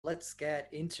let's get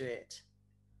into it.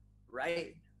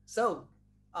 Right. So,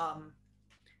 um,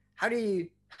 how do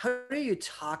you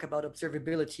talk about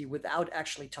observability without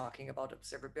actually talking about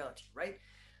observability? Right.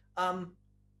 Um,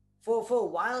 for a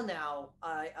while now,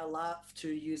 I love to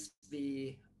use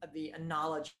the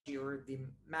analogy or the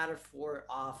metaphor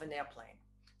of an airplane.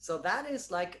 So that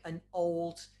is like an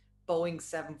old Boeing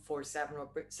 747 or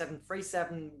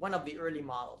 737, one of the early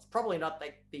models. Probably not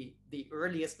like the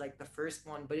earliest, like the first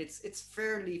one, but it's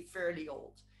fairly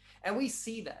old, and we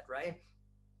see that, right?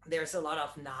 There's a lot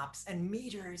of knobs and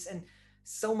meters and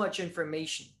so much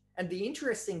information. And the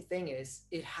interesting thing is,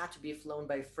 it had to be flown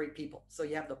by three people. So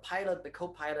you have the pilot, the co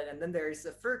pilot, and then there's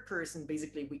a third person.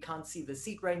 Basically, we can't see the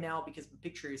seat right now because the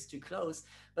picture is too close,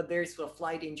 but there's the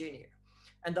flight engineer.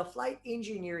 And the flight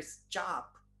engineer's job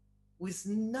was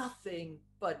nothing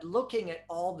but looking at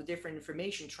all the different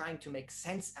information, trying to make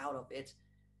sense out of it,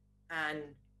 and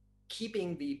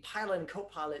keeping the pilot and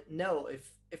co-pilot know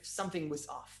if something was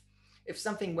off, if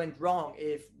something went wrong,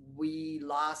 if we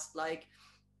lost, like,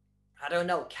 I don't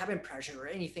know, cabin pressure or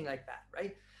anything like that,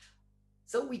 right?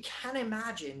 So we can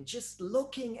imagine, just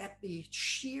looking at the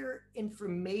sheer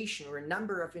information or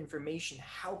number of information,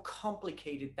 how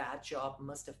complicated that job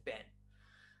must have been.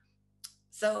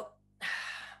 So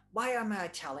why am I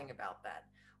telling about that?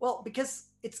 Well, because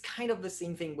it's kind of the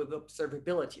same thing with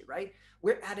observability, right?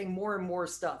 We're adding more and more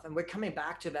stuff, and we're coming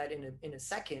back to that in a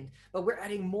second, but we're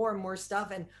adding more and more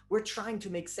stuff, and we're trying to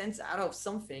make sense out of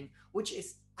something which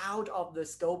is out of the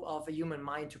scope of a human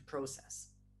mind to process.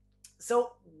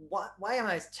 So, why am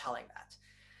I telling that?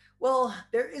 Well,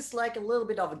 there is like a little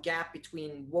bit of a gap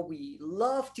between what we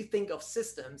love to think of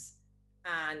systems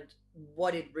and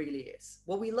what it really is.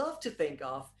 What we love to think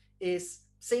of is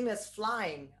same as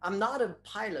flying. I'm not a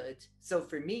pilot, so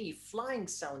for me, flying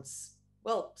sounds,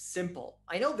 well, simple.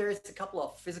 I know there's a couple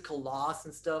of physical laws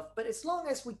and stuff, but as long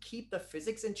as we keep the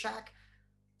physics in check,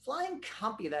 flying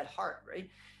can't be that hard, right?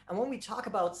 And when we talk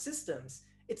about systems,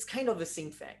 it's kind of the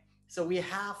same thing. So we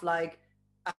have like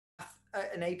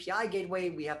an API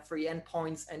gateway, we have three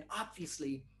endpoints, and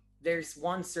obviously there's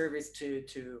one service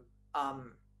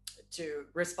um, to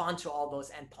respond to all those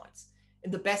endpoints. In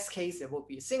the best case, it will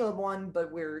be a single one,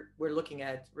 but we're looking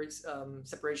at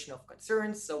separation of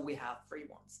concerns, so we have three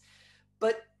ones.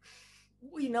 But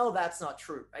we know that's not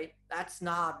true, right? That's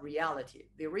not reality.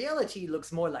 The reality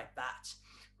looks more like that,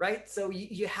 right? So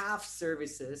you have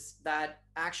services that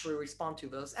actually respond to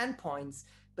those endpoints,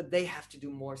 but they have to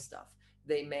do more stuff.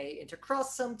 They may intercross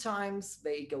sometimes,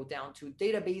 they go down to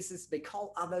databases, they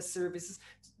call other services.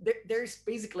 There's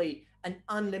basically an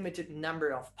unlimited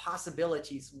number of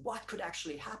possibilities what could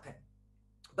actually happen.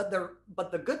 But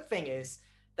the good thing is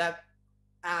that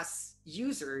as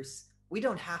users, we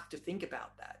don't have to think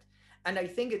about that. And I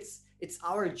think it's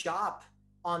our job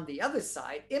on the other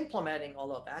side, implementing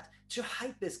all of that, to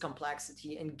hide this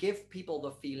complexity and give people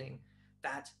the feeling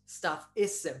that stuff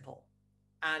is simple,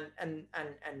 and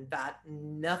that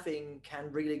nothing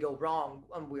can really go wrong,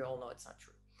 and we all know it's not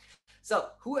true. So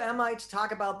who am I to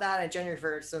talk about that? And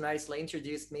Jennifer so nicely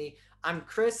introduced me. I'm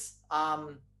Chris.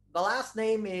 The last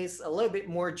name is a little bit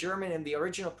more German in the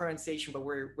original pronunciation, but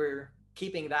we're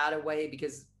keeping that away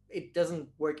because it doesn't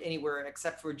work anywhere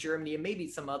except for Germany and maybe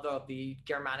some other of the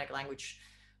Germanic language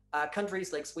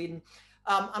countries like Sweden.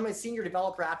 I'm a senior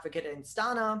developer advocate in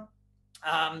Stana,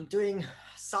 doing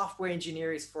software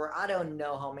engineering for I don't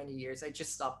know how many years. I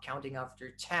just stopped counting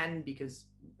after 10 because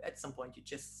at some point you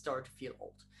just start to feel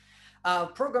old.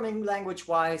 Programming language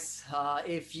wise,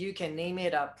 if you can name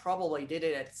it, I probably did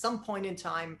it at some point in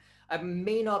time. I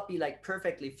may not be like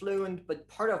perfectly fluent, but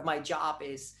part of my job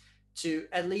is to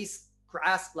at least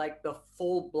grasp like the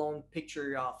full blown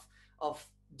picture of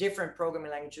different programming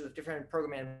languages, of different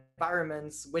programming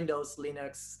environments, Windows,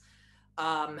 Linux,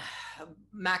 um,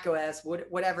 Mac OS,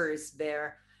 whatever is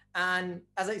there. And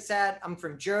as I said, I'm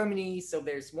from Germany, so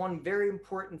there's one very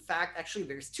important fact. Actually,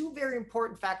 there's two very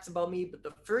important facts about me, but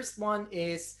the first one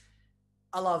is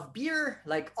I love beer,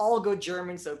 like all good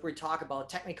Germans. So if we talk about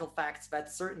technical facts,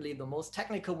 that's certainly the most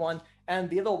technical one. And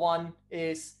the other one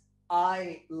is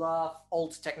I love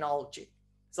old technology.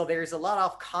 So there's a lot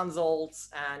of consoles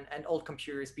and old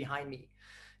computers behind me,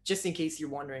 just in case you're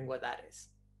wondering what that is.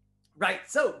 Right.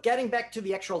 So getting back to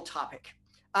the actual topic.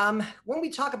 When we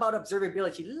talk about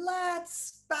observability,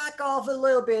 let's back off a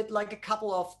little bit, like a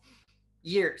couple of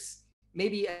years,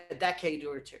 maybe a decade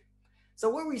or two. So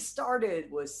where we started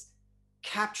was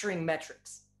capturing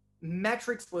metrics.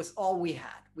 Metrics was all we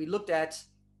had. We looked at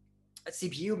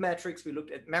CPU metrics, we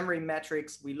looked at memory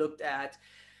metrics, we looked at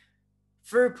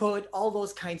throughput, all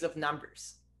those kinds of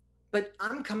numbers. But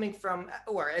I'm coming from,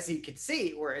 or as you could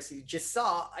see, or as you just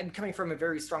saw, I'm coming from a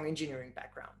very strong engineering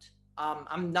background.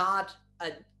 I'm not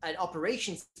an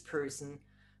operations person.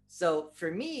 So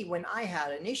for me, when I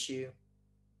had an issue,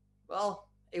 well,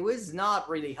 it was not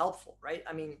really helpful, right?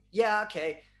 I mean, yeah,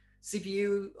 okay,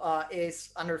 CPU is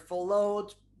under full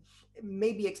load,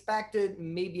 maybe expected,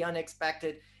 maybe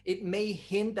unexpected. It may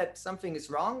hint that something is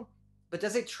wrong, but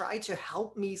does it try to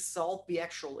help me solve the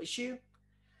actual issue?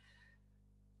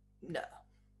 No.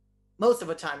 Most of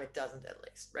the time it doesn't, at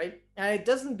least, right? And it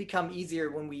doesn't become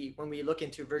easier when we look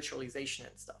into virtualization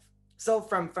and stuff. So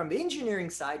from the engineering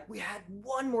side, we had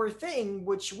one more thing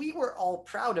which we were all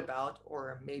proud about,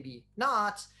 or maybe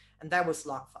not, and that was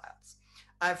log files.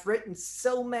 I've written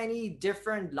so many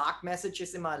different log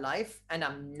messages in my life, and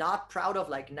I'm not proud of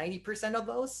like 90% of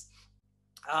those.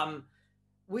 um,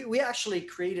 we actually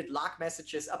created log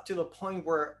messages up to the point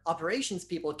where operations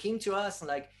people came to us and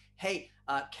like, hey,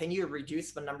 can you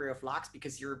reduce the number of logs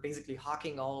because you're basically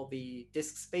hawking all the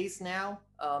disk space now?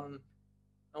 And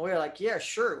we are like, yeah,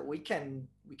 sure, we can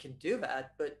do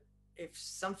that, but if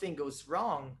something goes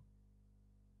wrong,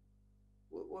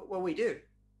 what we do?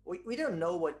 We don't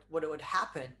know what would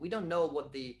happen. We don't know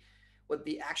what the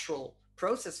actual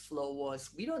process flow was.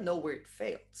 We don't know where it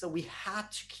failed. So we had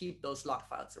to keep those log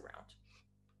files around.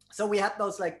 So we had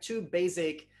those like two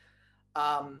basic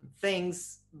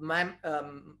things,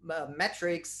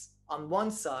 metrics on one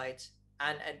side,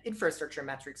 and infrastructure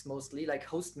metrics mostly, like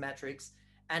host metrics,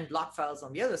 and log files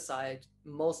on the other side,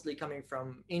 mostly coming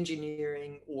from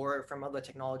engineering or from other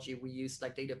technology we use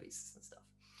like databases and stuff.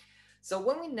 So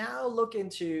when we now look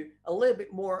into a little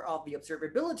bit more of the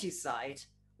observability side,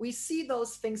 we see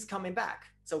those things coming back.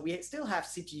 So we still have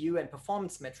CPU and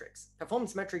performance metrics.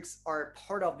 Performance metrics are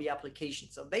part of the application.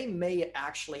 So they may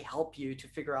actually help you to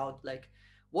figure out like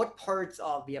what parts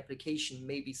of the application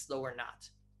may be slow or not.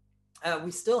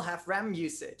 We still have RAM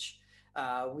usage.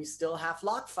 We still have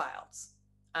log files.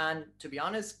 And to be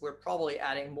honest, we're probably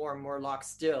adding more and more logs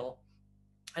still.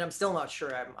 And I'm still not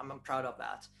sure I'm proud of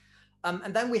that.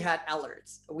 And then we had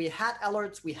alerts. We had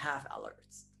alerts, we have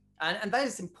alerts. And that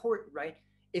is important, right?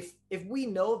 If we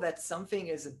know that something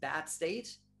is a bad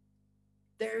state,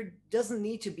 there doesn't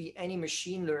need to be any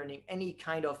machine learning, any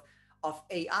kind of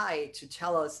AI to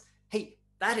tell us, hey,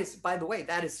 that is, by the way,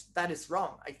 that is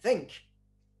wrong, I think,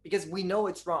 because we know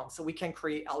it's wrong, so we can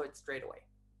create alerts straight away.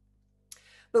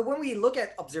 But when we look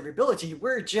at observability,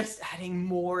 we're just adding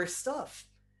more stuff.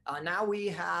 Now we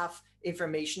have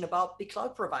information about the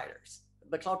cloud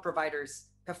providers'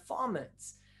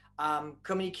 performance,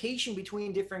 communication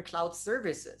between different cloud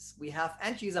services. We have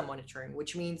end user monitoring,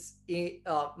 which means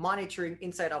monitoring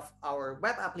inside of our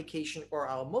web application or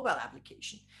our mobile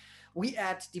application. We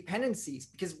add dependencies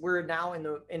because we're now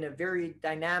in a very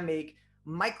dynamic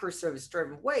microservice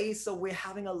driven way. So we're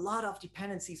having a lot of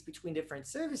dependencies between different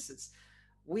services.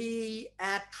 We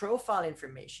add profile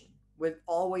information with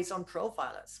always on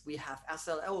profilers. We have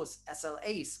SLOs,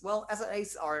 SLAs. Well,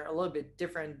 SLAs are a little bit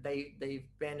different. They've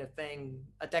been a thing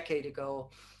a decade ago,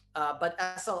 but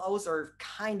SLOs are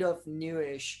kind of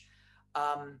newish.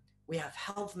 We have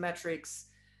health metrics.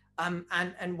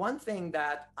 And one thing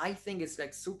that I think is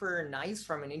like super nice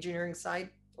from an engineering side,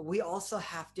 we also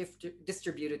have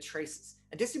distributed traces.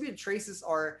 And distributed traces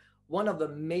are one of the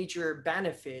major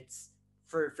benefits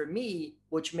for me,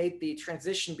 which made the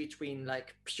transition between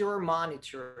like pure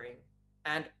monitoring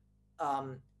and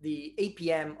the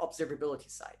APM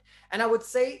observability side. And I would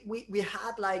say we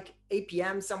had like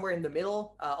APM somewhere in the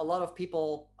middle. A lot of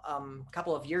people a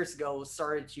couple of years ago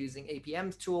started using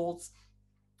APM tools,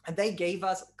 and they gave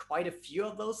us quite a few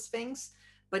of those things.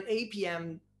 But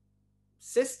APM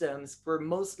systems were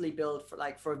mostly built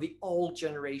for the old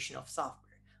generation of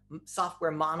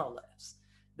software monoliths.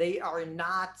 They are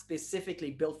not specifically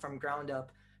built from ground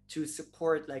up to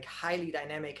support like highly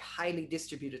dynamic, highly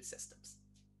distributed systems.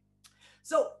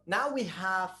 So now we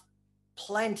have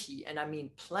plenty, and I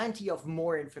mean plenty of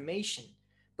more information.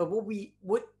 But what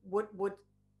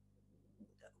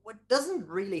doesn't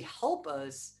really help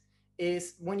us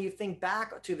is when you think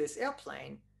back to this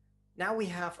airplane, now we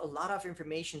have a lot of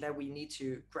information that we need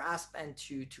to grasp and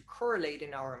to correlate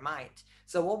in our mind.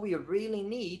 So what we really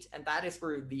need, and that is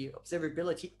where the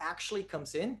observability actually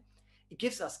comes in, it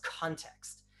gives us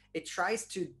context. It tries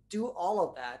to do all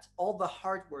of that, all the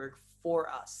hard work for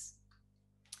us.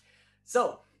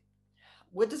 So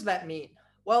what does that mean?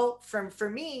 Well, for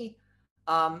me,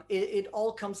 it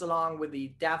all comes along with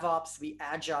the DevOps, the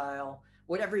agile,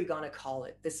 whatever you're gonna call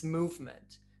it, this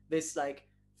movement, this like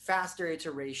faster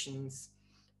iterations,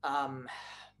 um,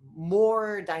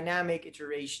 more dynamic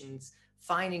iterations,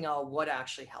 finding out what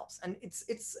actually helps. And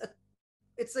it's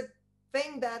a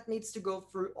thing that needs to go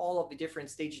through all of the different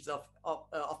stages of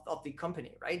the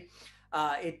company, right?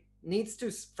 It needs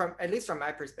to, from at least from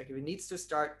my perspective, it needs to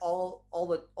start all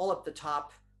at the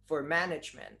top for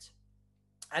management,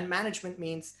 and management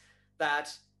means that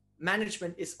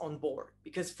management is on board.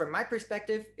 Because from my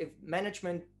perspective, if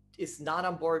management is not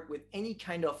on board with any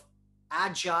kind of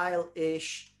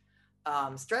agile-ish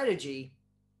strategy,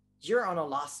 you're on a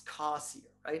lost cause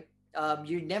here, right?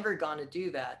 You're never gonna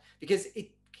do that because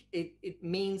it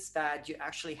means that you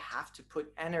actually have to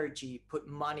put energy, put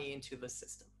money into the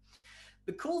system.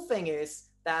 The cool thing is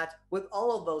that with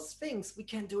all of those things, we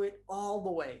can do it all the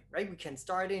way, right? We can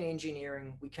start in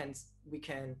engineering, we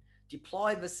can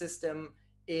deploy the system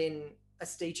in a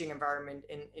staging environment,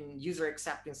 in user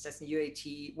acceptance testing,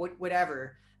 UAT,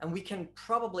 whatever, and we can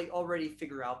probably already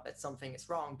figure out that something is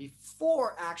wrong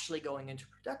before actually going into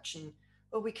production.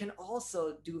 But we can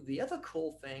also do the other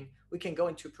cool thing. We can go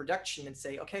into production and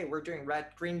say, okay, we're doing red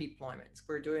green deployments,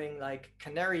 we're doing like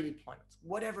canary deployments,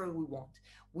 whatever we want.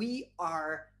 We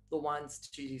are the ones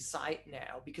to decide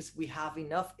now because we have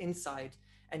enough insight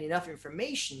and enough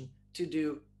information to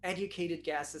do educated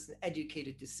guesses and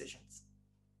educated decisions.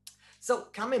 So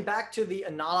coming back to the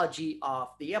analogy of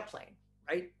the airplane,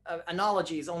 right?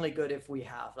 Analogy is only good if we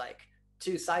have like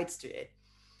two sides to it.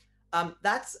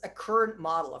 That's a current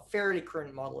model, a fairly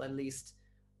current model at least,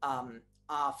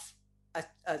 of a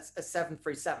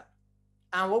 737.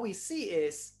 And what we see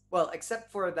is, well,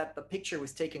 except for that the picture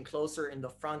was taken closer in the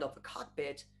front of the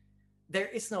cockpit, there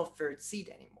is no third seat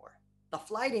anymore. The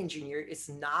flight engineer is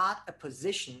not a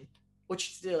position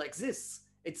which still exists.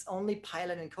 It's only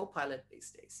pilot and co-pilot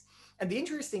these days. And the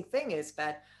interesting thing is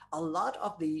that a lot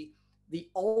of the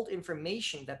old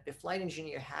information that the flight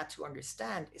engineer had to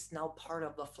understand is now part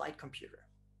of the flight computer,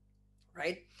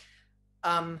 right?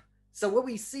 So what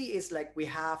we see is like we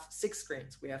have 6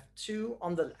 screens. We have 2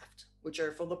 on the left, which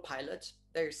are for the pilot.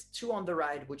 There's 2 on the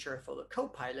right, which are for the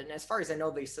co-pilot. And as far as I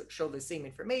know, they show the same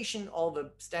information, all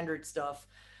the standard stuff.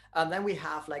 Then we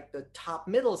have like the top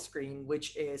middle screen,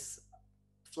 which is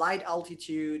flight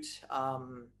altitude,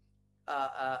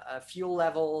 fuel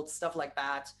level, stuff like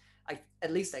that.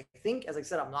 At least I think, as I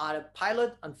said, I'm not a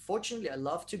pilot. Unfortunately, I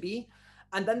love to be.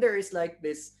 And then there is like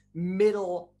this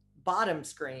middle bottom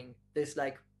screen, this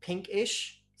like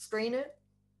pinkish screen.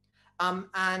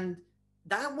 And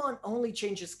that one only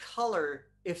changes color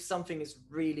if something is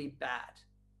really bad.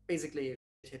 Basically, it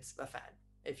hits a fan,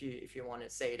 if you want to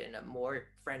say it in a more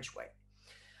French way.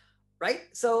 Right?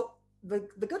 So the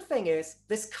good thing is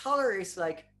this color is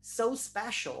like so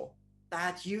special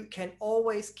that you can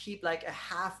always keep like a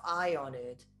half eye on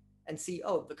it and see,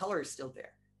 oh, the color is still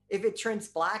there. If it turns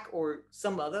black or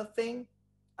some other thing,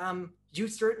 you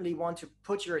certainly want to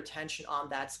put your attention on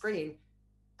that screen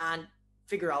and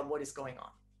figure out what is going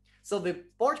on. So the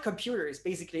board computer is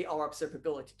basically our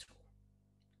observability tool.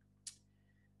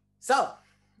 So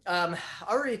I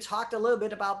already talked a little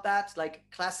bit about that, like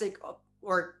classic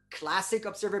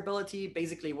observability.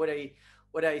 Basically what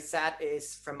I said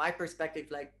is, from my perspective,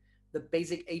 like the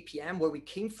basic APM, where we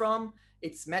came from.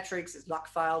 It's metrics, it's log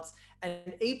files,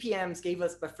 and APMs gave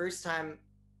us the first time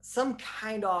some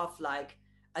kind of like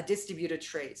a distributed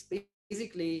trace,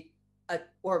 basically,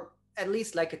 or at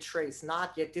least like a trace,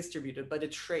 not yet distributed, but a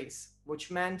trace, which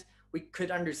meant we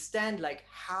could understand like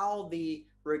how the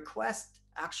request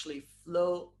actually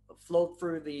flowed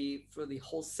through the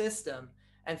whole system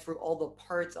and through all the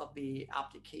parts of the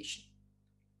application.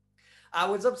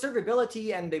 With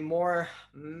observability and the more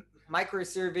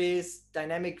microservice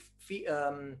dynamic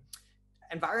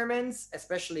environments,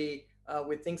 especially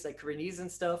with things like Kubernetes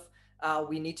and stuff,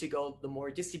 we need to go the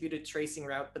more distributed tracing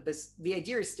route. But the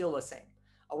idea is still the same.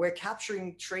 We're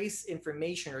capturing trace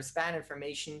information or span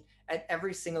information at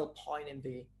every single point in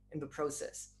the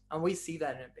process, and we see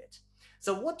that in a bit.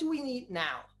 So what do we need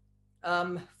now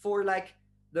for like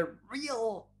the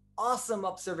real awesome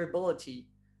observability?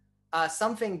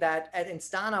 Something that at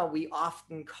Instana we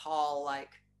often call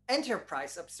like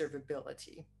enterprise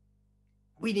observability.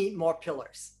 We need more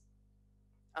pillars.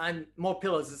 And more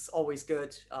pillars is always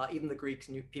good. Even the Greek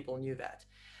people knew that.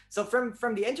 So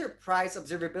from the enterprise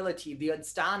observability, the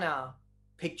Instana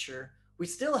picture, we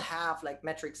still have like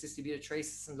metrics, distributed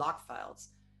traces, and log files.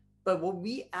 But what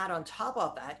we add on top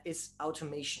of that is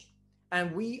automation.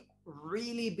 And we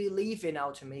really believe in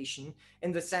automation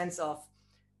in the sense of,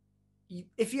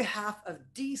 if you have a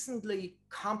decently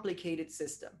complicated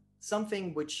system,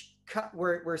 something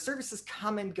where services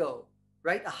come and go,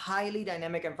 right? A highly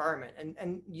dynamic environment.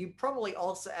 And you probably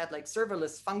also add like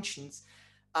serverless functions,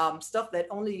 stuff that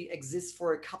only exists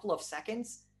for a couple of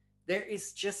seconds. There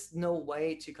is just no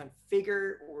way to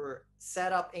configure or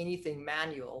set up anything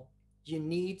manual you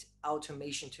need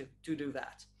automation to do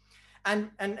that.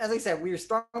 And as I said, we are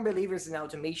strong believers in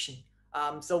automation.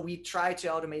 So we try to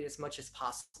automate as much as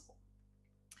possible.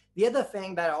 The other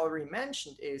thing that I already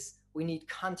mentioned is we need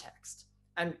context.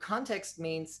 And context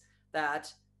means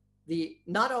that the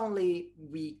not only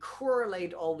we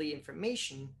correlate all the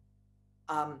information,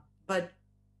 but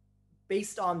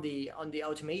based on the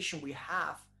automation we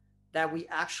have, that we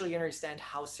actually understand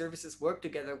how services work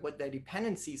together, what their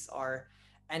dependencies are,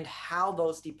 and how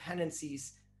those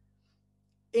dependencies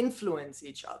influence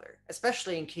each other,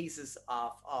 especially in cases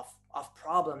of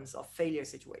problems, of failure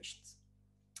situations.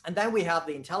 And then we have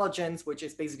the intelligence, which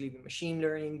is basically the machine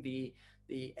learning, the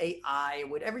AI,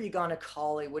 whatever you're gonna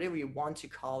call it, whatever you want to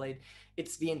call it.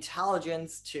 It's the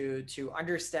intelligence to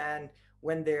understand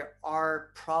when there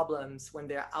are problems, when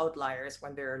there are outliers,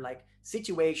 when there are like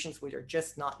situations which are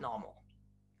just not normal.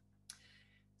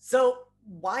 So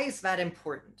why is that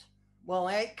important? Well,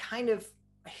 I kind of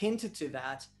hinted to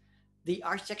that. The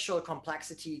architectural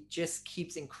complexity just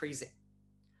keeps increasing.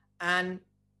 And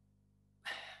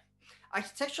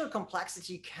architectural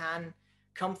complexity can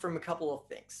come from a couple of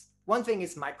things. One thing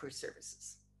is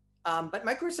microservices. But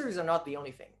microservices are not the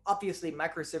only thing. Obviously,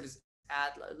 microservices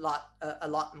add a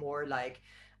lot more like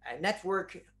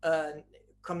network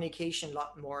communication, a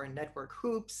lot more network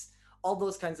hoops, all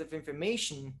those kinds of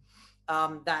information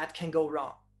that can go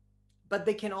wrong. But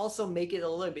they can also make it a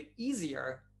little bit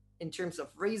easier in terms of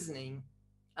reasoning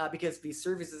because these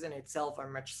services in itself are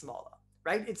much smaller,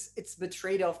 right? It's the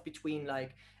trade-off between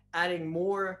like adding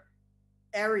more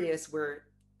areas where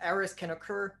errors can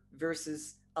occur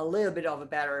versus a little bit of a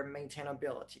better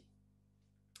maintainability.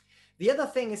 The other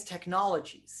thing is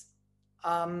technologies.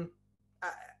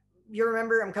 You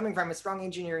remember I'm coming from a strong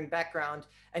engineering background,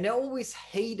 and I always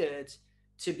hated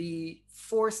to be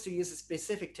forced to use a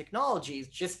specific technologies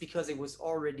just because it was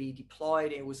already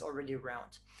deployed, it was already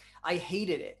around. I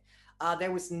hated it.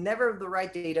 There was never the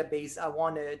right database I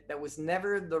wanted. There was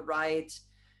never the right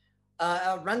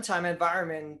runtime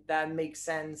environment that makes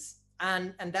sense,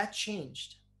 and that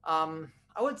changed.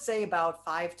 I would say about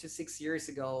 5 to 6 years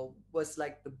ago was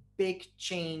like the big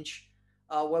change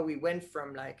where we went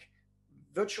from like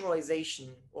virtualization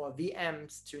or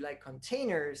VMs to like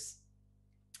containers,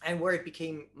 and where it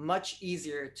became much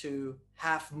easier to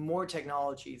have more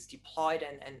technologies deployed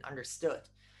and understood.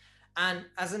 And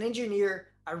as an engineer,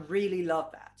 I really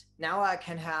love that. Now I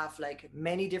can have like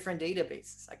many different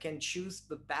databases. I can choose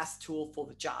the best tool for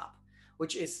the job,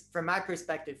 which is, from my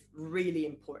perspective, really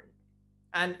important.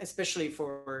 And especially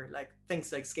for like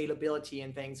things like scalability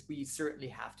and things, we certainly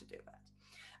have to do that.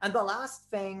 And the last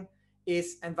thing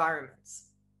is environments.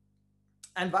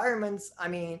 Environments, I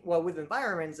mean, well, with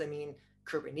environments, I mean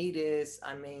Kubernetes,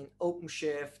 I mean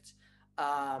OpenShift,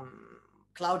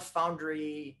 Cloud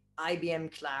Foundry,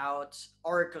 IBM Cloud,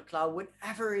 Oracle Cloud,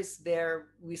 whatever is there.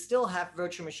 We still have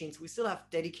virtual machines. We still have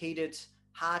dedicated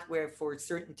hardware for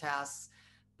certain tasks.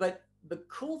 But the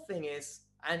cool thing is,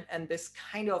 and this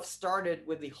kind of started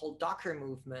with the whole Docker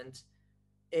movement,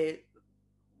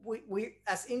 we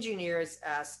as engineers,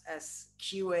 as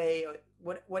QA,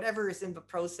 whatever is in the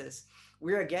process,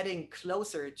 we are getting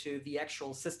closer to the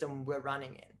actual system we're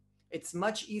running in. It's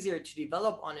much easier to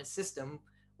develop on a system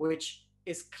which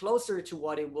is closer to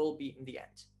what it will be in the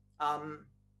end.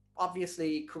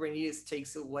 Obviously, Kubernetes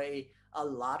takes away a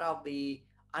lot of the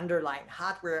underlying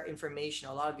hardware information,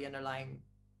 a lot of the underlying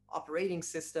operating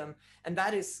system, and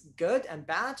that is good and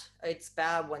bad. It's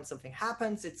bad when something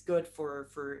happens. It's good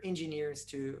for engineers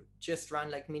to just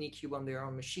run like Minikube on their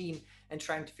own machine and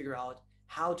trying to figure out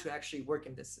how to actually work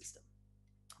in this system.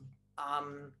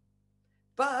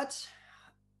 But,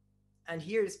 and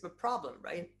here's the problem,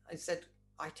 right? I said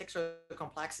architectural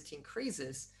complexity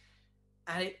increases,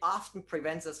 and it often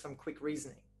prevents us from quick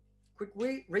reasoning. Quick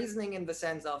reasoning in the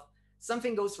sense of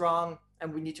something goes wrong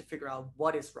and we need to figure out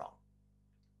what is wrong.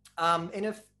 In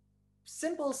a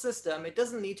simple system, it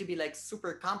doesn't need to be like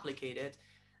super complicated.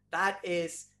 That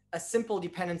is a simple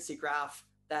dependency graph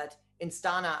that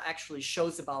Instana actually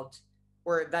shows about,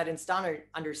 or that Instana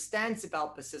understands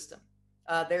about the system.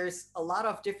 There's a lot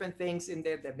of different things in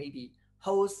there. There may be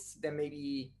hosts, there may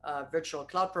be virtual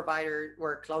cloud provider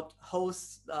or cloud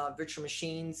hosts, virtual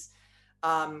machines,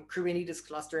 Kubernetes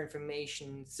cluster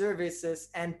information, services,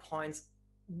 endpoints,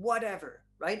 whatever,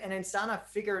 right? And Instana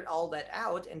figured all that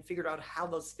out and figured out how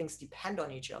those things depend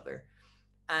on each other,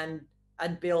 and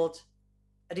built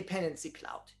a dependency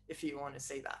cloud, if you want to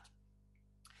say that.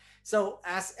 So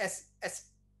as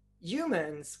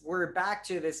humans, we're back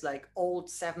to this like old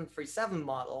 737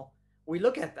 model. We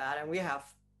look at that and we have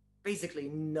basically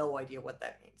no idea what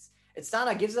that means.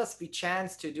 Instana gives us the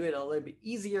chance to do it a little bit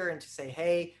easier and to say,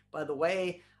 hey, by the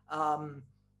way,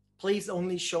 please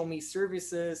only show me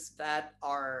services that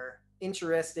are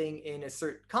interesting in a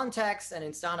certain context. And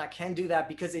Instana can do that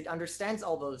because it understands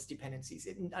all those dependencies.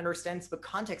 It understands the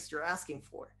context you're asking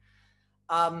for.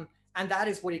 And that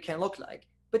is what it can look like.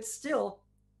 But still,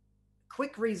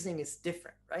 quick reasoning is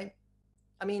different, right?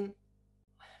 I mean,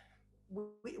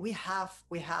 we have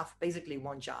basically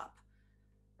one job,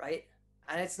 right?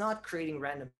 And it's not creating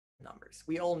random numbers.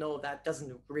 We all know that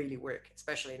doesn't really work,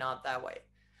 especially not that way.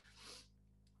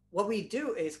 What we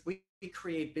do is we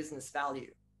create business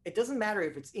value. It doesn't matter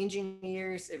if it's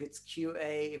engineers, if it's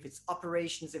QA, if it's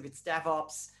operations, if it's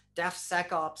DevOps,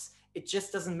 DevSecOps, it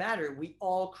just doesn't matter. We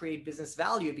all create business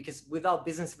value because without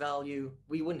business value,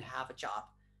 we wouldn't have a job.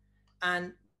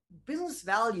 And business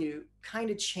value kind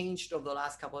of changed over the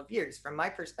last couple of years. From my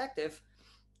perspective,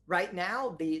 right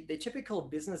now, the typical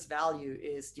business value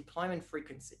is deployment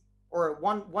frequency, or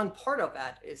one part of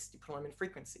that is deployment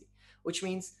frequency, which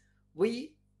means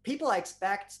people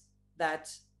expect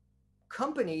that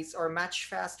companies are much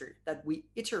faster, that we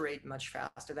iterate much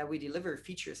faster, that we deliver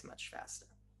features much faster.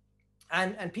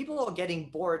 And people are getting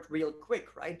bored real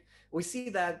quick, right? We see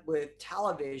that with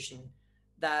television,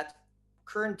 that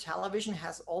current television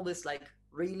has all this like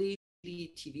really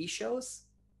TV shows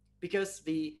because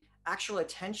the actual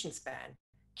attention span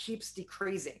keeps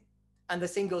decreasing. And the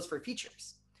same goes for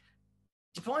features.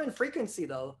 Deployment frequency,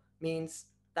 though, means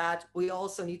that we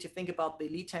also need to think about the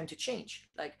lead time to change.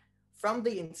 Like from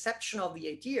the inception of the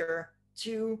idea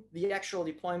to the actual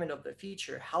deployment of the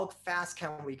feature, how fast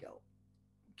can we go?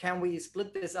 Can we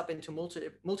split this up into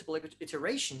multiple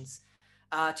iterations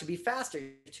to be faster,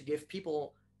 to give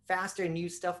people faster new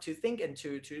stuff to think and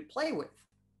to play with?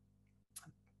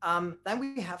 Then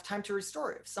we have time to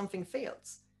restore if something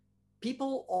fails.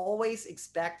 People always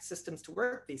expect systems to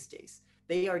work these days.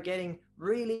 They are getting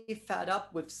really fed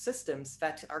up with systems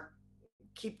that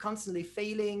keep constantly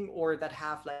failing or that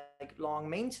have like long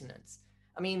maintenance.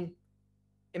 I mean,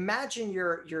 imagine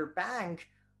your bank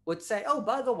would say, oh,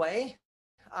 by the way,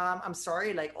 I'm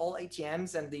sorry, like all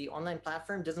ATMs and the online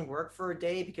platform doesn't work for a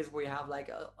day because we have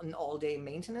like an all-day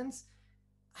maintenance.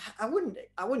 I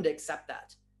wouldn't accept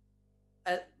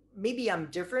that. Maybe I'm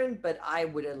different, but I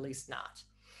would at least not.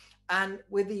 And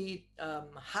with the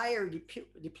higher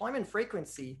deployment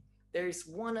frequency, there's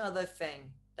one other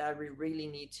thing that we really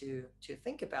need to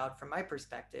think about from my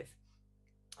perspective,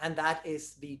 and that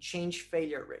is the change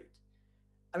failure rate.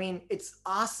 I mean, it's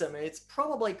awesome. It's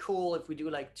probably cool if we do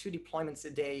like 2 deployments a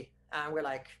day and we're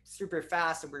like super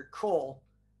fast and we're cool.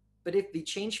 But if the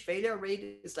change failure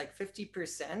rate is like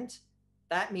 50%,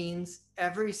 that means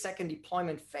every second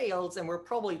deployment fails, and we'll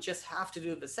probably just have to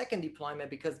do the second deployment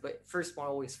because the first one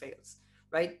always fails,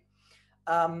 right?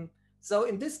 So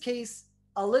in this case,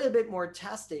 a little bit more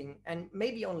testing and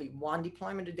maybe only 1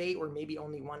 deployment a day, or maybe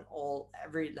only one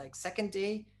every like second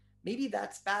day, maybe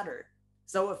that's better.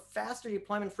 So a faster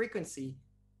deployment frequency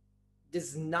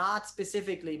does not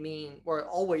specifically mean or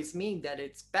always mean that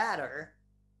it's better.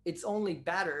 It's only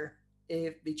better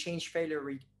if the change failure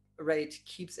rate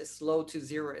keeps as low to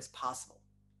 0 as possible.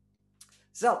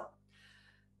 So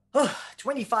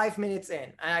 25 minutes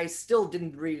in, and I still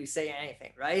didn't really say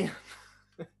anything, right?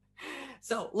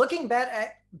 So looking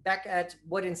back at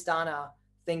what Instana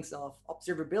thinks of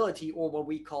observability, or what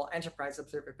we call enterprise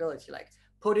observability, like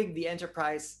putting the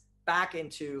enterprise back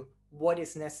into what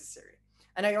is necessary.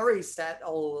 And I already said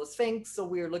all of those things, so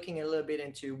we're looking a little bit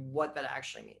into what that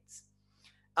actually means.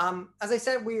 As I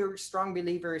said, we are strong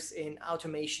believers in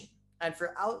automation. And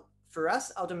for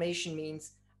us, automation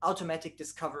means automatic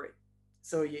discovery.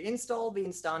 So you install the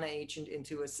Instana agent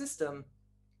into a system,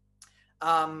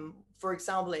 for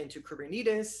example, into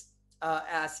Kubernetes,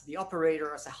 as the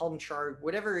operator, as a Helm chart,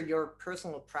 whatever your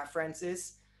personal preference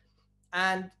is.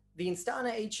 And the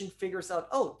Instana agent figures out,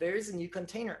 oh, there is a new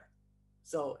container.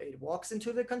 So it walks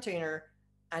into the container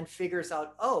and figures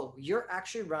out, oh, you're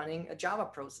actually running a Java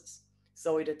process.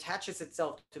 So it attaches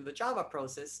itself to the Java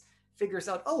process, figures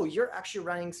out, oh, you're actually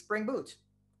running Spring Boot.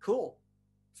 Cool.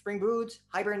 Spring Boot,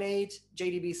 Hibernate,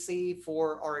 JDBC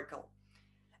for Oracle.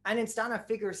 And Instana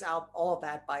figures out all of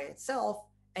that by itself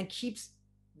and keeps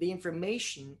the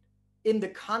information in the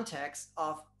context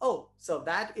of, oh, so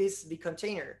that is the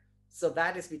container. So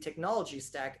that is the technology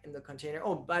stack in the container.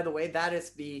 Oh, by the way, that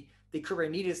is the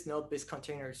Kubernetes node this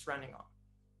container is running on.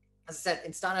 As I said,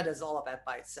 Instana does all of that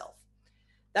by itself.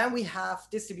 Then we have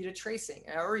distributed tracing.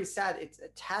 And I already said it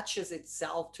attaches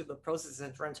itself to the process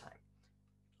at runtime.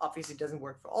 Obviously, it doesn't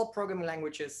work for all programming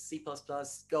languages, C++,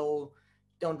 Go,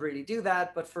 don't really do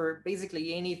that, but for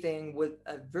basically anything with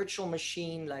a virtual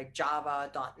machine like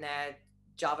Java, .NET,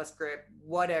 JavaScript,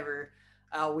 whatever,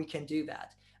 we can do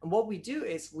that. And what we do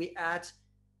is we add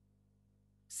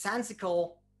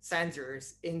sensical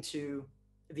sensors into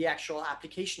the actual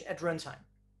application at runtime.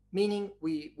 Meaning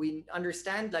we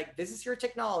understand like this is your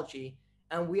technology,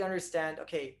 and we understand,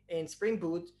 okay, in Spring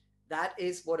Boot, that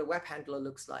is what a web handler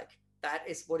looks like. That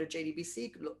is what a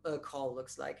JDBC call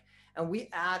looks like. And we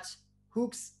add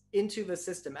hooks into the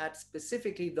system at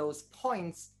specifically those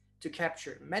points to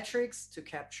capture metrics, to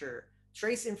capture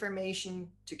trace information,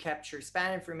 to capture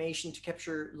span information, to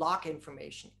capture lock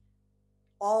information,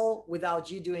 all without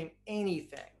you doing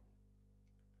anything.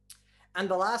 And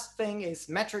the last thing is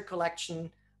metric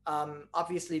collection.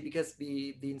 Obviously, because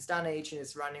the Instana agent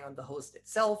is running on the host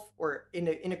itself, or in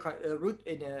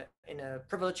a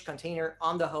privileged container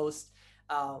on the host,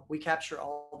 we capture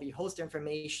all the host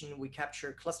information. We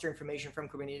capture cluster information from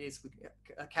Kubernetes. We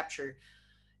capture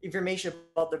information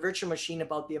about the virtual machine,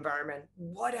 about the environment,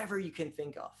 whatever you can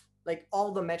think of, like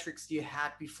all the metrics you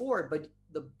had before. But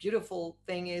the beautiful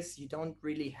thing is you don't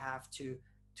really have to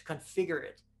configure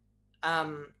it.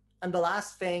 And the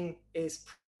last thing is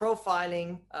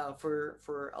profiling.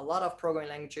 For a lot of programming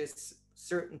languages,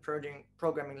 certain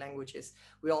programming languages,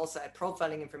 we also add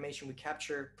profiling information. We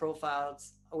capture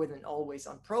profiles with an always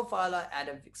on profiler at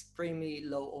an extremely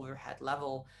low overhead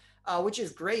level, which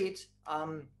is great.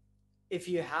 If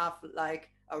you have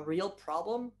like a real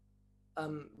problem,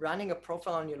 running a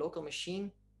profile on your local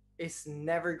machine is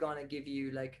never going to give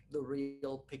you like the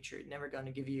real picture. It's never going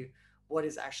to give you what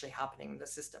is actually happening in the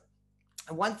system.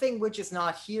 And one thing which is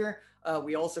not here,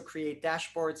 we also create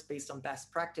dashboards based on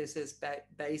best practices,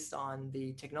 based on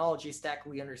the technology stack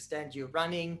we understand you're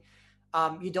running.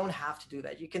 You don't have to do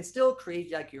that. You can still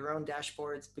create like your own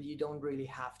dashboards, but you don't really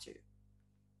have to.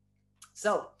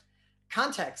 So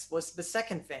context was the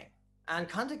second thing. And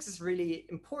context is really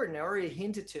important. I already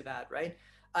hinted to that, right?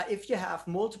 If you have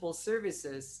multiple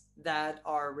services that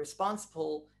are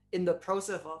responsible in the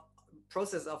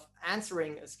process of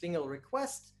answering a single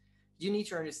request, you need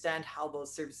to understand how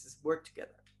those services work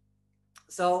together.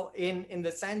 So in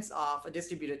the sense of a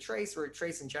distributed trace or a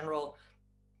trace in general,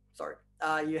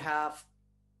 you have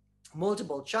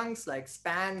multiple chunks like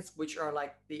spans, which are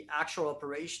like the actual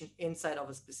operation inside of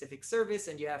a specific service.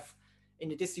 And you have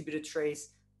in a distributed trace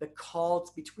the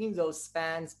calls between those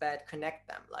spans that connect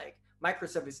them, like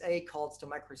microservice A calls to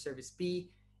microservice B.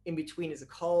 In between is a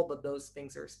call, but those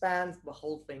things are spans. The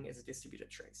whole thing is a distributed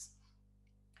trace.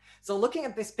 So looking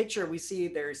at this picture, we see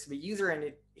there's the user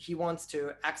and he wants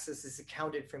to access his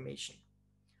account information.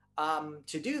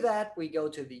 To do that, we go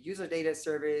to the user data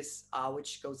service,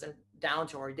 which goes down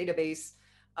to our database,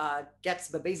 gets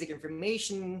the basic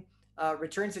information,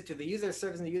 returns it to the user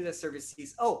service, and the user service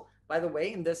sees, oh, by the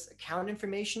way, in this account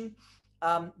information,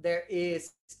 there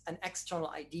is an external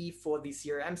ID for the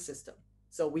CRM system.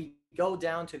 So we go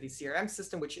down to the CRM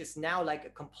system, which is now like a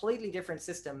completely different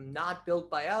system, not built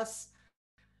by us.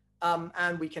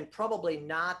 And we can probably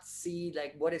not see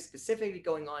like what is specifically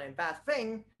going on in that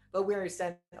thing, but we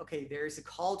understand, okay, there is a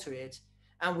call to it,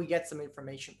 and we get some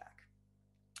information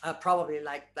back. Probably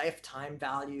like lifetime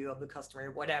value of the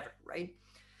customer, whatever, right?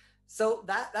 So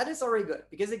that is already good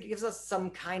because it gives us some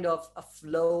kind of a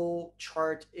flow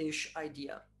chart-ish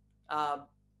idea.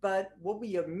 But what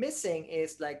we are missing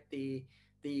is like the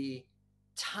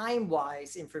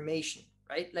time-wise information,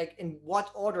 right? Like in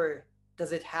what order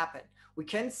does it happen? We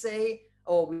can say,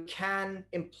 or we can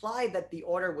imply that the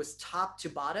order was top to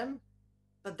bottom,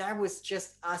 but that was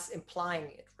just us implying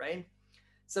it, right?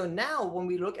 So now when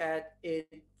we look at it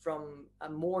from a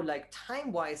more like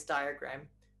time-wise diagram,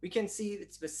 we can see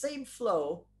it's the same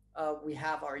flow. We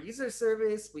have our user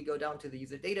service, we go down to the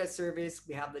user data service,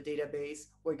 we have the database,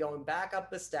 we're going back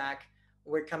up the stack,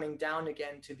 we're coming down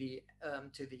again to the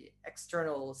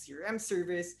external CRM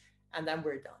service, and then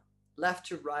we're done. Left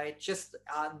to right, just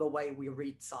the way we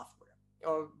read software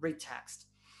or read text.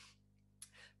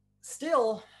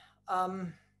 Still,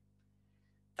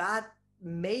 that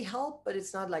may help, but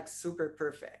it's not like super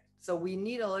perfect. So we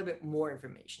need a little bit more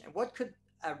information. And what could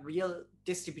a real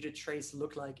distributed trace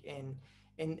look like in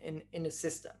a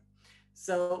system?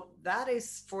 So that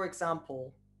is, for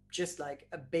example, just like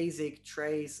a basic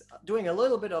trace, doing a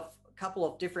little bit of a couple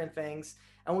of different things.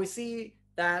 And we see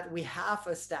that we have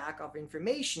a stack of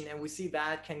information, and we see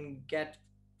that can get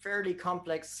fairly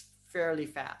complex fairly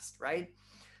fast, right?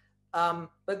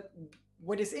 But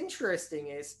what is interesting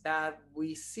is that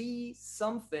we see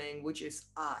something which is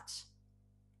odd.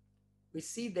 We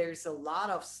see there's a lot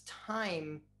of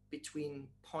time between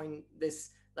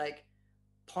this like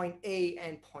point A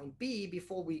and point B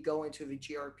before we go into the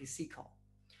gRPC call.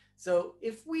 So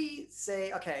if we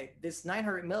say, okay, this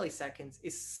 900 milliseconds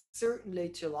is certainly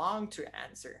too long to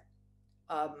answer,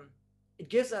 um, it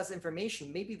gives us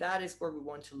information. Maybe that is where we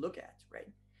want to look at, right?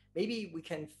 Maybe we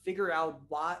can figure out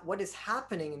what is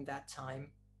happening in that time.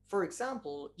 For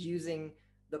example, using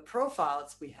the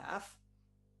profiles we have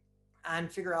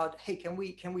and figure out, hey, can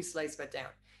we slice that down?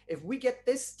 If we get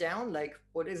this down, like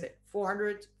what is it,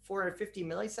 450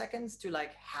 milliseconds to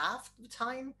like half the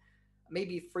time,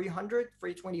 maybe 300,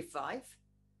 325,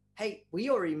 hey, we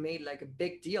already made like a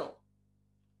big deal.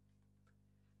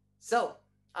 So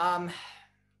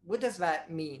what does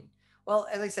that mean? Well,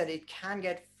 as I said, it can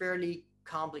get fairly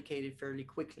complicated fairly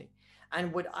quickly.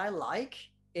 And what I like,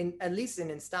 in at least in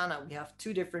Instana, we have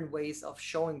two different ways of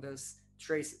showing those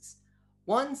traces.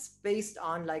 One's based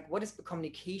on like what is the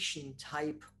communication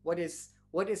type, what is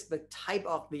the type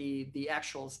of the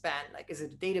actual span? Like, is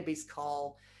it a database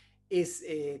call? Is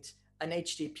it an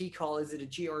HTTP call? Is it a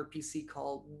gRPC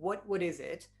call? What is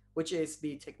it? Which is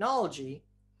the technology.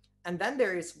 And then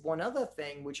there is one other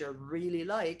thing which I really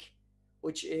like,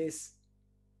 which is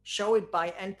show it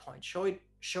by endpoint, show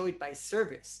it by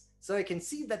service. So I can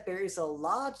see that there is a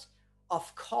lot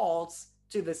of calls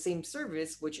to the same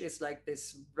service, which is like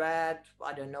this red,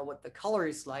 I don't know what the color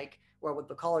is like, or what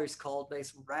the color is called,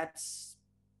 this red,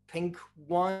 pink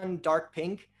one, dark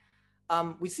pink.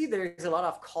 We see there's a lot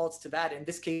of calls to that. In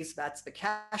this case, that's the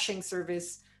caching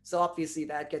service. So obviously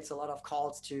that gets a lot of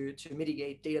calls to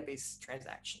mitigate database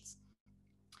transactions.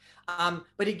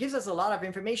 But it gives us a lot of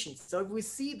information. So if we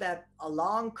see that a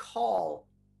long call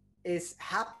is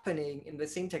happening in the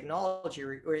same technology,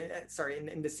 sorry,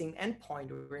 in the same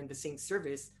endpoint or in the same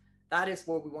service, that is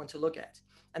what we want to look at.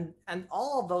 And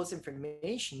all of those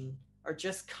information are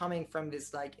just coming from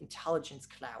this like intelligence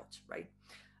cloud, right?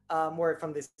 Or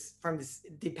from this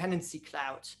dependency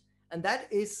cloud, and that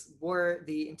is where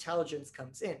the intelligence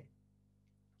comes in.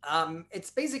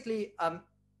 It's basically a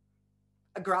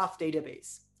graph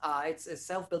database. It's a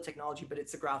self-built technology, but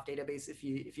it's a graph database if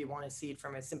you want to see it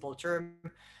from a simple term.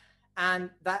 And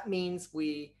that means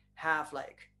we have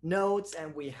like nodes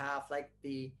and we have like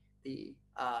the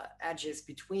edges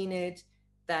between it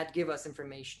that give us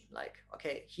information. Like,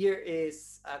 okay, here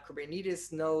is a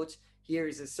Kubernetes node, here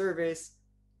is a service,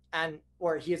 and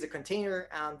or here's a container,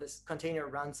 and this container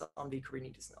runs on the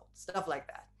Kubernetes node, stuff like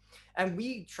that. And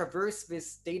we traverse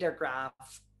this data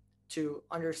graph to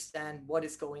understand what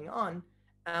is going on,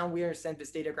 and we understand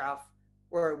this data graph,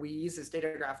 or we use this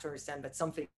data graph to understand that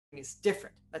something is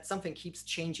different, that something keeps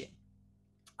changing.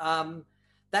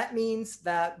 That means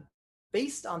that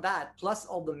based on that, plus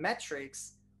all the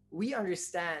metrics, we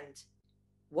understand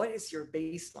what is your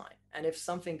baseline and if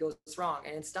something goes wrong.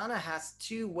 And Instana has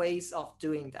two ways of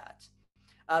doing that.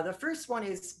 The first one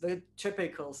is the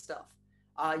typical stuff.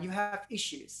 You have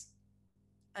issues,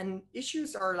 and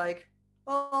issues are like,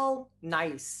 well,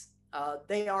 nice.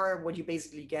 They are what you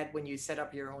basically get when you set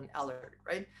up your own alert,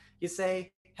 right? You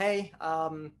say, hey,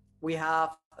 we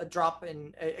have a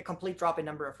complete drop in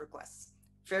number of requests.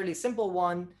 Fairly simple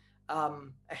one.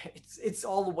 It's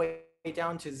all the way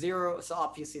down to 0, so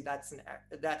obviously that's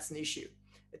an issue.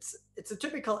 It's a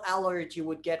typical alert you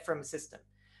would get from a system.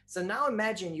 So now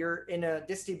imagine you're in a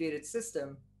distributed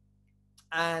system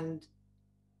and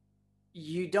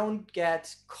you don't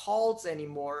get calls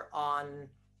anymore on,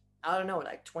 I don't know,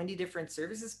 like 20 different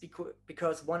services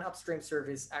because one upstream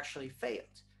service actually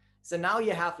failed. So now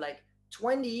you have like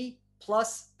 20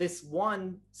 plus this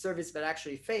one service that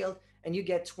actually failed, and you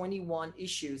get 21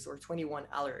 issues or 21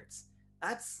 alerts.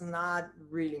 That's not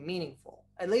really meaningful,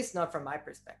 at least not from my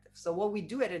perspective. So what we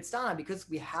do at Instana, because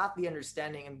we have the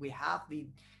understanding and we have the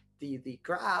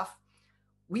graph,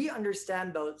 we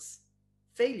understand those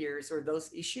failures or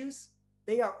those issues.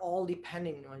 They are all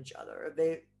depending on each other.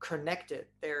 They're connected,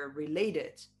 they're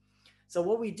related. So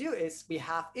what we do is we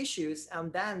have issues,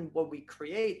 and then what we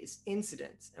create is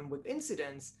incidents. And with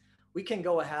incidents, we can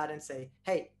go ahead and say,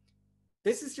 hey,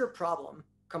 this is your problem,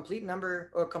 complete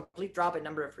drop in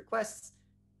number of requests.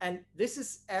 And this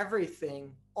is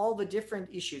everything, all the different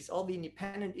issues, all the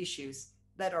independent issues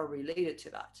that are related to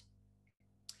that.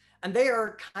 And they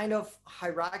are kind of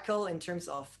hierarchical in terms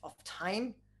of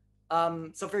time.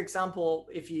 So for example,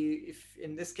 if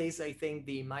in this case, I think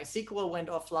the MySQL went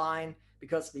offline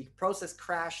because the process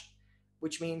crashed,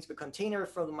 which means the container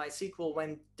for the MySQL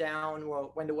went down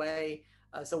or went away.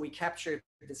 So we captured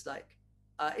this like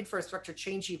infrastructure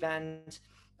change event.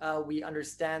 We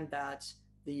understand that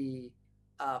the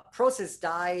process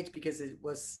died because it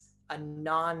was a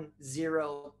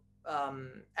non-zero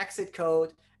exit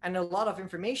code and a lot of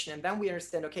information. And then we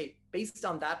understand, okay, based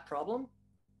on that problem,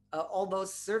 all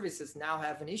those services now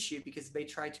have an issue because they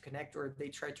try to connect or they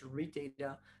try to read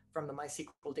data from the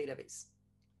MySQL database,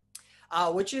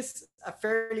 which is a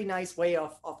fairly nice way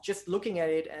of just looking at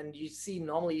it. And you see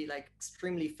normally like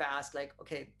extremely fast, like,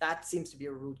 okay, that seems to be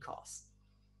a root cause,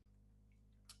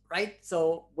 right?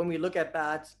 So when we look at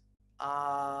that,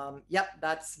 yep,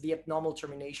 that's the abnormal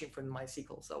termination from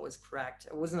MySQL. So it was correct.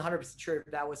 I wasn't 100% sure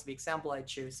if that was the example I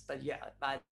chose, but yeah,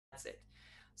 that's it.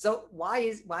 So why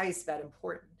is that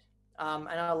important? And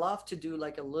I love to do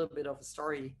like a little bit of a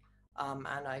story, and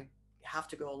I have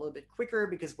to go a little bit quicker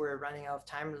because we're running out of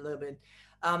time a little bit.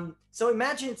 So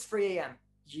imagine it's 3 a.m.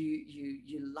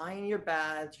 You lie in your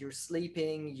bed, you're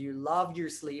sleeping, you love your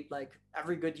sleep like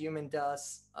every good human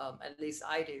does, at least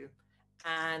I do,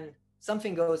 and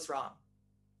something goes wrong.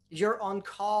 You're on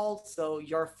call, so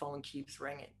your phone keeps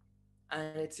ringing,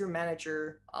 and it's your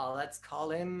manager. Let's call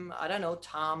him, I don't know,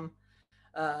 Tom,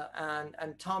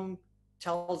 and Tom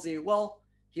tells you, well,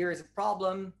 here is a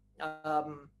problem.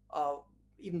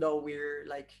 Even though we're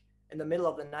like in the middle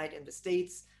of the night in the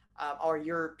States, our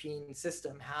European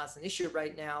system has an issue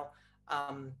right now.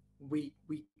 Um, we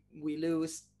we we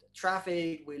lose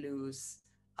traffic, we lose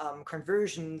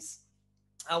conversions.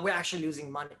 We're actually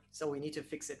losing money, so we need to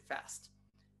fix it fast.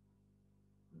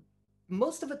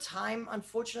 Most of the time,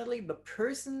 unfortunately, the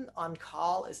person on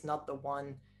call is not the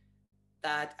one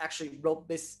that actually wrote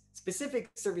this specific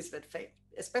service that failed.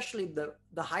 Especially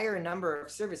the higher number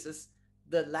of services,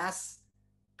 the less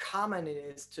common it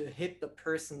is to hit the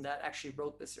person that actually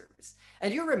wrote the service.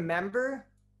 And you remember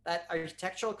that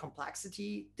architectural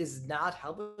complexity does not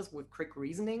help us with quick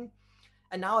reasoning.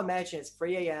 And now imagine it's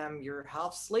 3 a.m., you're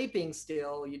half sleeping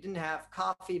still, you didn't have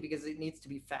coffee because it needs to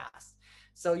be fast.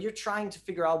 So you're trying to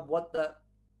figure out what the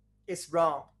is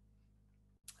wrong.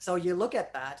 So you look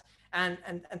at that, and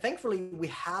thankfully we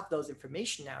have those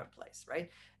information now in place, right?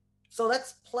 So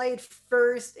let's play it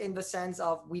first in the sense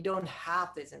of we don't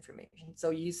have this information. So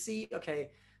you see,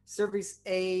 okay, service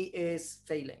A is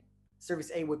failing.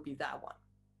 Service A would be that one.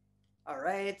 All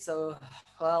right, so,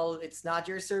 well, it's not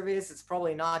your service, it's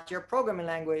probably not your programming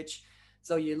language.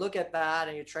 So you look at that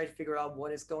and you try to figure out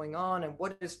what is going on and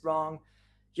what is wrong.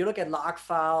 You look at log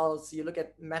files, you look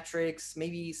at metrics,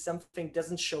 maybe something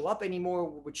doesn't show up anymore,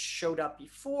 which showed up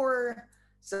before.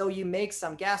 So you make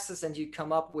some guesses and you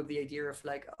come up with the idea of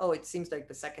like, oh, it seems like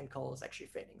the second call is actually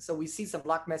failing. So we see some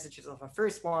log messages of a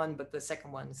first one, but the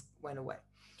second one went away.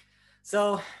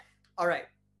 So, all right.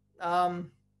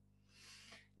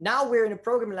 Now we're in a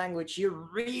programming language you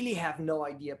really have no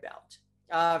idea about.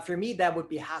 For me, that would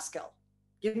be Haskell.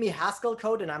 Give me Haskell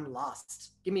code and I'm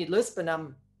lost. Give me Lisp and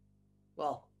I'm,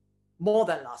 well, more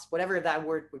than lost, whatever that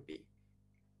word would be.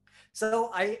 So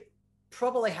I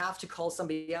probably have to call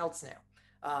somebody else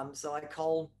now. So I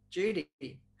call Judy.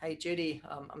 Hey, Judy,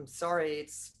 I'm sorry.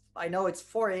 I know it's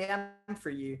 4 a.m.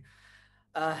 for you.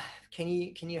 Can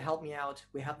you help me out?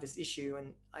 We have this issue,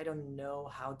 and I don't know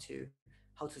how to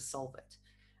solve it.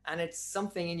 And it's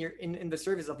something in the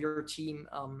service of your team.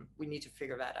 We need to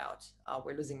figure that out.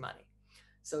 We're losing money.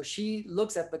 So she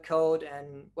looks at the code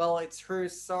and, well, it's her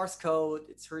source code,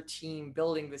 it's her team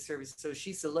building the service. So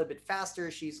she's a little bit faster.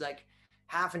 She's like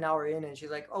half an hour in and she's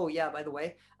like, oh yeah, by the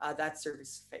way, that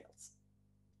service fails.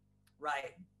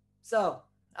 Right. So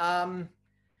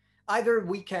either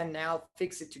we can now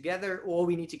fix it together or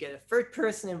we need to get a third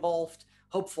person involved.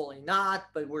 Hopefully not,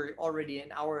 but we're already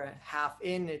an hour and a half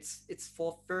in. It's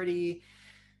 4:30.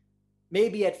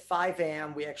 Maybe at 5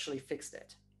 a.m. we actually fixed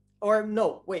it. Or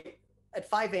no, wait, at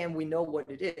 5 a.m. we know what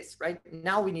it is, right?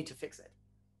 Now we need to fix it.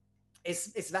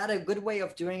 Is that a good way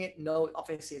of doing it? No,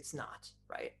 obviously it's not,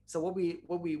 right? So what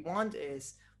we want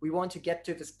is we want to get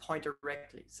to this point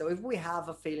directly. So if we have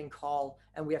a failing call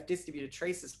and we have distributed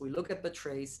traces, we look at the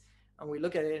trace and we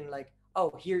look at it and like,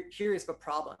 oh, here is the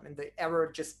problem, and the error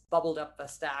just bubbled up the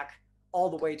stack all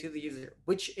the way to the user,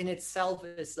 which in itself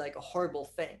is like a horrible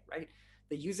thing, right?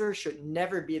 The user should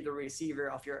never be the receiver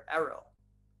of your error.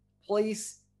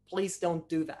 Please don't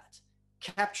do that.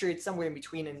 Capture it somewhere in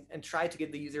between and try to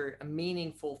give the user a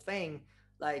meaningful thing,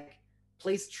 like,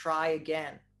 please try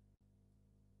again.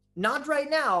 Not right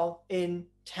now, in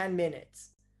 10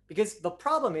 minutes. Because the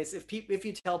problem is if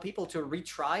you tell people to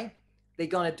retry, they're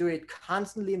gonna do it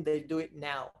constantly and they do it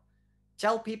now.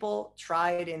 Tell people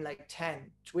try it in like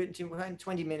 10,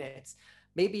 20 minutes,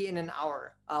 maybe in an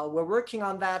hour. We're working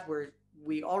on that. We're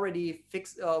already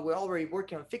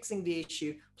working on fixing the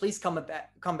issue. Please come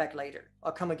back later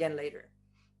or come again later.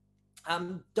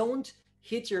 Don't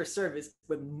hit your service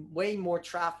with way more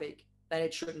traffic than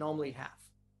it should normally have.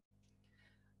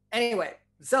 Anyway,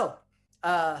 so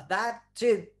that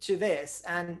to this.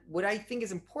 And what I think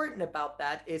is important about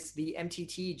that is the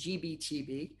MTT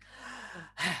GBTB,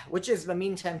 which is the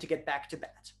mean time to get back to bed,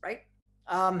 right?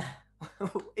 Um,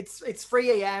 it's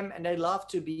 3 a.m. and I love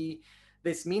to be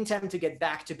this mean time to get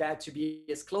back to bed to be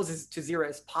as close as to zero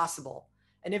as possible.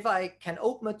 And if I can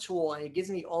open a tool and it gives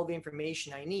me all the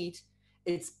information I need,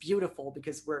 it's beautiful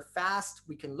because we're fast.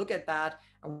 We can look at that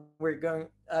and we're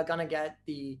gonna get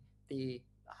the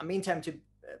meantime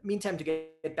to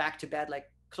get back to bed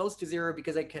like close to zero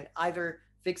because I can either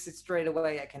fix it straight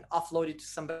away, I can offload it to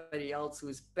somebody else who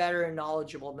is better and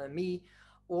knowledgeable than me,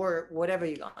 or whatever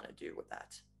you're gonna do with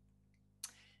that.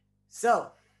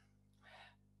 So,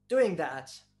 doing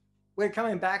that, we're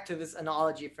coming back to this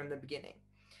analogy from the beginning.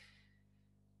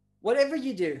 Whatever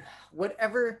you do,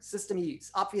 whatever system you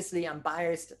use, obviously I'm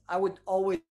biased. I would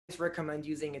always recommend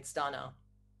using Instana.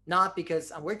 Not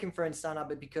because I'm working for Instana,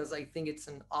 but because I think it's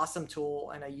an awesome tool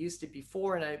and I used it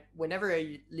before. And whenever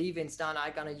I leave Instana,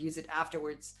 I'm going to use it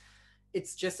afterwards.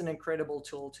 It's just an incredible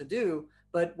tool to do.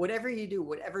 But whatever you do,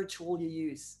 whatever tool you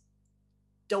use,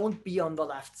 don't be on the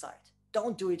left side.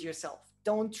 Don't do it yourself.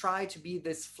 Don't try to be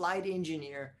this flight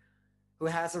engineer who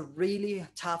has a really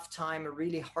tough time, a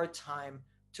really hard time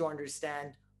to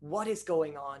understand what is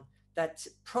going on. That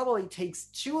probably takes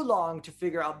too long to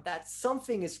figure out that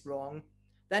something is wrong.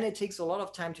 Then it takes a lot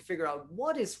of time to figure out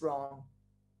what is wrong.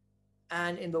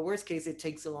 And in the worst case, it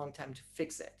takes a long time to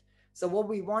fix it. So what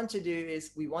we want to do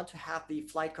is we want to have the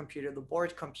flight computer, the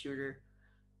board computer,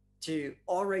 to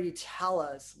already tell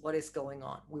us what is going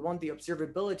on. We want the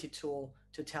observability tool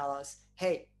to tell us,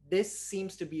 hey, this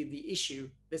seems to be the issue,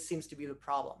 this seems to be the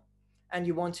problem. And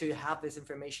you want to have this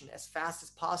information as fast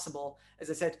as possible. As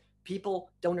I said, people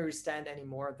don't understand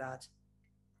anymore that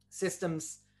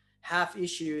systems have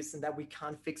issues and that we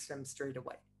can't fix them straight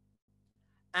away.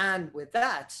 And with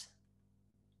that,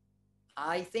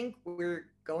 I think we're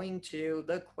going to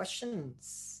the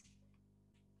questions.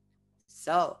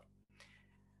 So,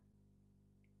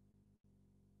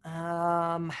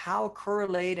 how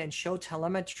correlate and show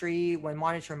telemetry when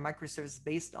monitoring microservices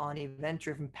based on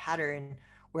event-driven pattern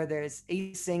where there's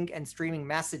async and streaming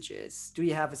messages? Do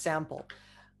you have a sample?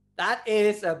 That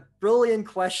is a brilliant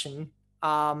question.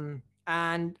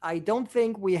 And I don't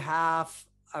think we have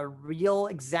a real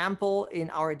example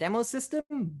in our demo system,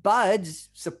 but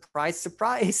surprise,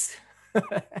 surprise,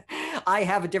 I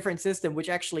have a different system which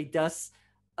actually does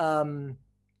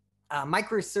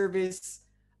microservice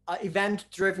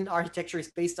event-driven architecture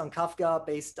is based on Kafka,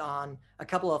 based on a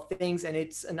couple of things, and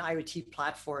it's an IoT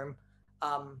platform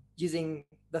using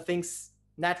the things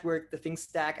network, the things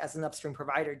stack as an upstream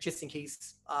provider, just in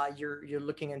case you're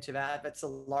looking into that. That's a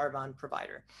Laravel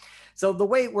provider. So the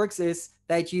way it works is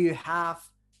that you have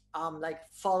like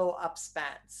follow-up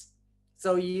spans.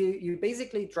 So you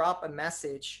basically drop a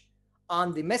message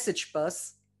on the message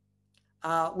bus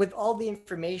with all the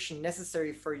information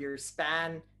necessary for your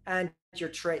span and your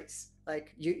trace.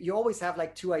 Like you always have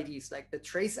like two IDs, like the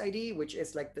trace ID, which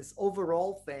is like this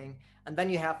overall thing, and then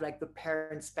you have like the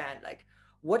parent span, like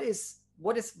who's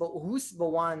the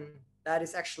one that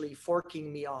is actually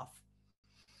forking me off.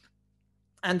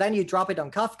 And then you drop it on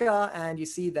Kafka and you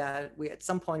see that we at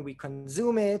some point we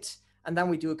consume it, and then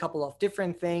we do a couple of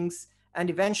different things, and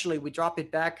eventually we drop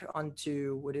it back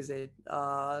onto, what is it,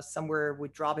 somewhere we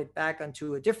drop it back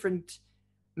onto a different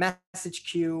message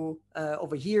queue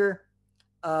over here.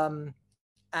 And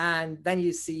then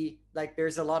you see like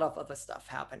there's a lot of other stuff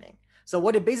happening. So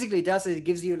what it basically does is it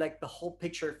gives you like the whole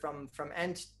picture from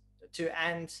end to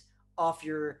end of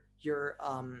your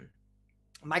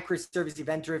microservice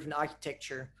event-driven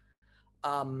architecture,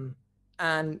 and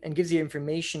gives you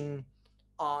information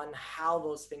on how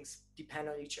those things depend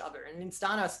on each other. And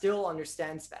Instana still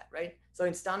understands that, right? So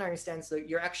Instana understands that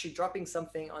you're actually dropping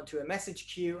something onto a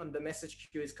message queue and the message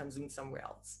queue is consumed somewhere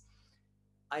else.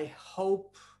 I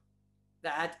hope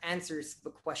that answers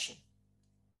the question.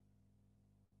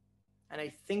 And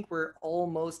I think we're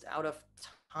almost out of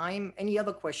time. Any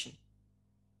other question?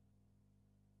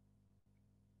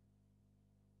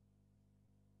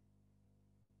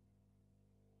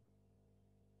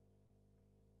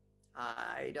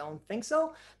 I don't think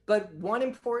so. But one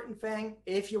important thing,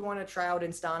 if you want to try out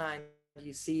Instana, and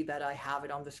you see that I have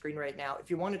it on the screen right now, if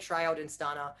you want to try out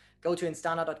Instana, go to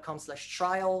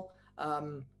instana.com/trial.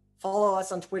 Follow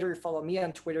us on Twitter, follow me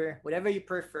on Twitter, whatever you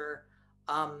prefer.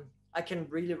 I can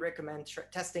really recommend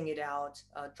testing it out,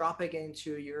 dropping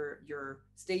into your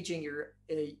staging, your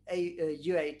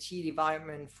UAT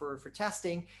environment for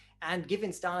testing, and give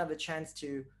Instana the chance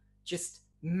to just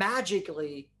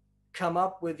magically come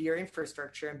up with your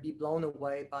infrastructure and be blown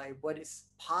away by what is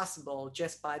possible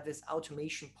just by this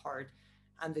automation part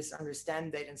and this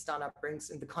understand that Instana brings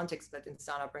in the context that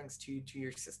Instana brings to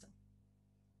your system.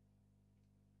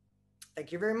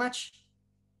 Thank you very much.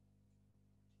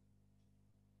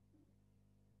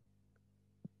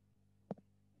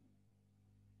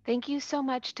 Thank you so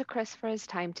much to Chris for his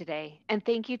time today, and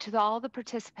thank you to all the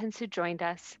participants who joined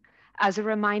us. As a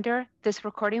reminder, this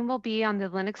recording will be on the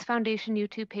Linux Foundation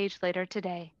YouTube page later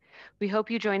today. We hope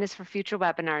you join us for future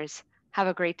webinars. Have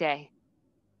a great day.